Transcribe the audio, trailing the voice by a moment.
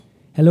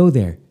Hello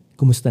there,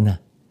 kumusta na?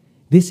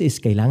 This is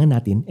Kailangan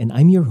Natin and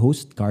I'm your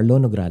host, Carlo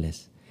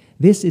Nograles.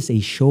 This is a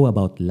show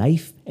about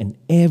life and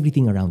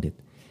everything around it.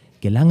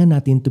 Kailangan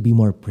natin to be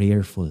more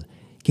prayerful.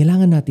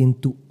 Kailangan natin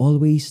to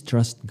always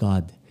trust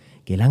God.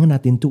 Kailangan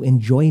natin to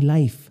enjoy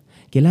life.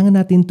 Kailangan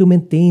natin to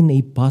maintain a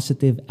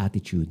positive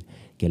attitude.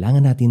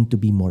 Kailangan natin to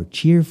be more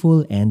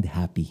cheerful and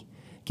happy.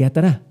 Kaya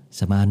tara,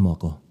 samahan mo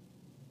ako.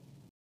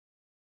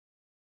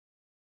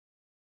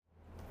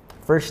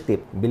 First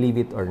tip, believe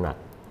it or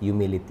not,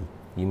 humility.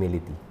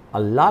 Humility. A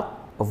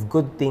lot of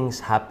good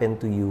things happen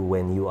to you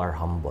when you are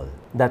humble.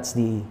 That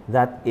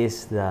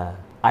is the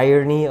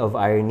irony of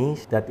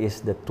ironies. That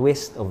is the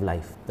twist of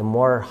life. The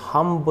more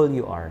humble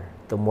you are,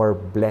 the more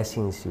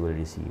blessings you will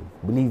receive.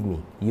 Believe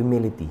me,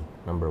 humility,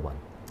 number one.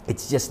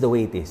 It's just the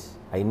way it is.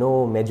 I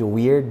know, medyo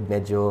weird,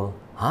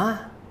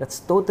 That's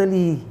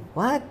totally,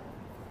 what?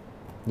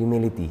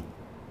 Humility.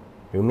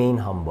 Remain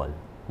humble.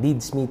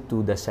 Leads me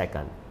to the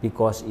second.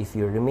 Because if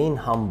you remain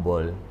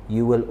humble,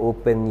 you will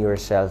open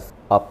yourself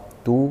up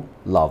to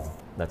love.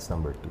 That's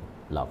number two.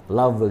 Love.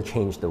 Love will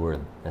change the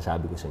world.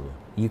 Nasabi ko sa inyo.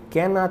 You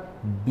cannot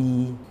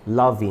be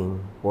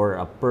loving or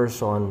a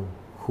person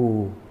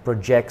who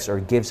projects or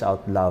gives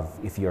out love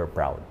if you're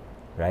proud.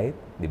 Right?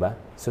 Diba?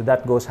 So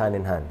that goes hand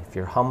in hand. If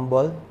you're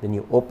humble, then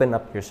you open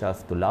up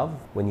yourself to love.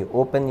 When you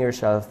open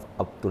yourself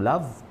up to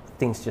love,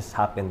 things just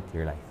happen to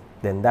your life.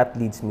 Then that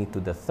leads me to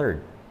the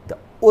third. The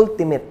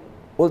ultimate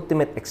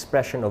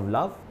expression of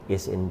love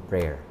is in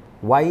prayer.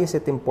 Why is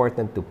it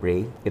important to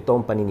pray?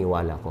 Ito ang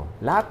paniniwala ko.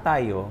 Lahat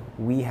tayo,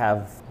 we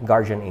have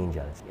guardian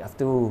angels. You have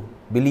to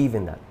believe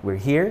in that. We're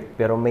here,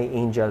 pero may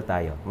angel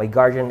tayo. May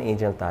guardian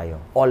angel tayo.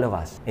 All of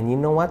us. And you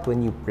know what?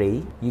 When you pray,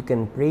 you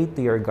can pray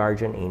to your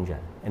guardian angel.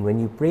 And when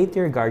you pray to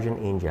your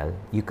guardian angel,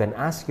 you can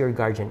ask your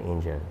guardian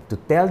angel to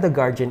tell the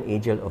guardian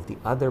angel of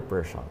the other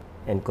person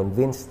and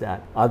convince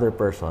that other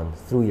person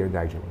through your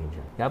guardian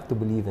angel. You have to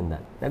believe in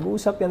that.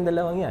 Nag-uusap yan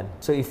dalawang yan.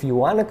 So if you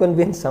want to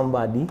convince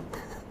somebody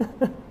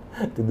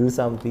to do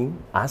something,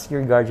 ask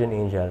your guardian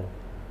angel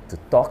to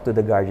talk to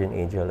the guardian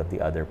angel of the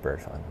other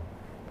person,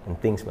 and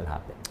things will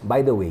happen.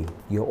 By the way,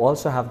 you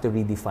also have to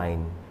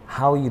redefine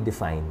how you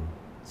define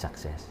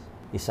success.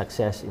 Is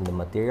success in the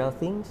material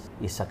things?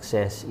 Is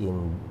success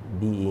in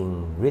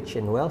being rich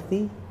and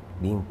wealthy?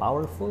 Being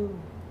powerful?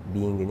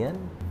 Being ganyan?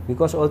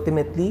 Because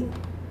ultimately,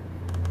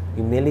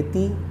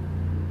 humility,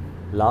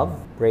 love,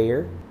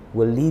 prayer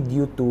will lead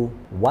you to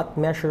what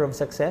measure of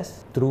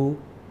success? True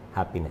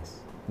happiness.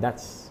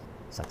 That's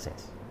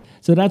success.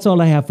 So that's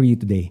all I have for you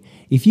today.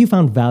 If you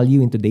found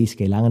value in today's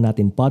Kailangan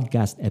Natin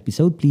podcast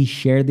episode, please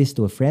share this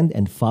to a friend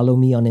and follow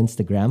me on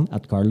Instagram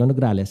at Carlo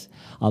Nograles.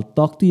 I'll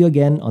talk to you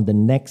again on the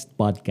next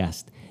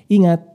podcast. Ingat!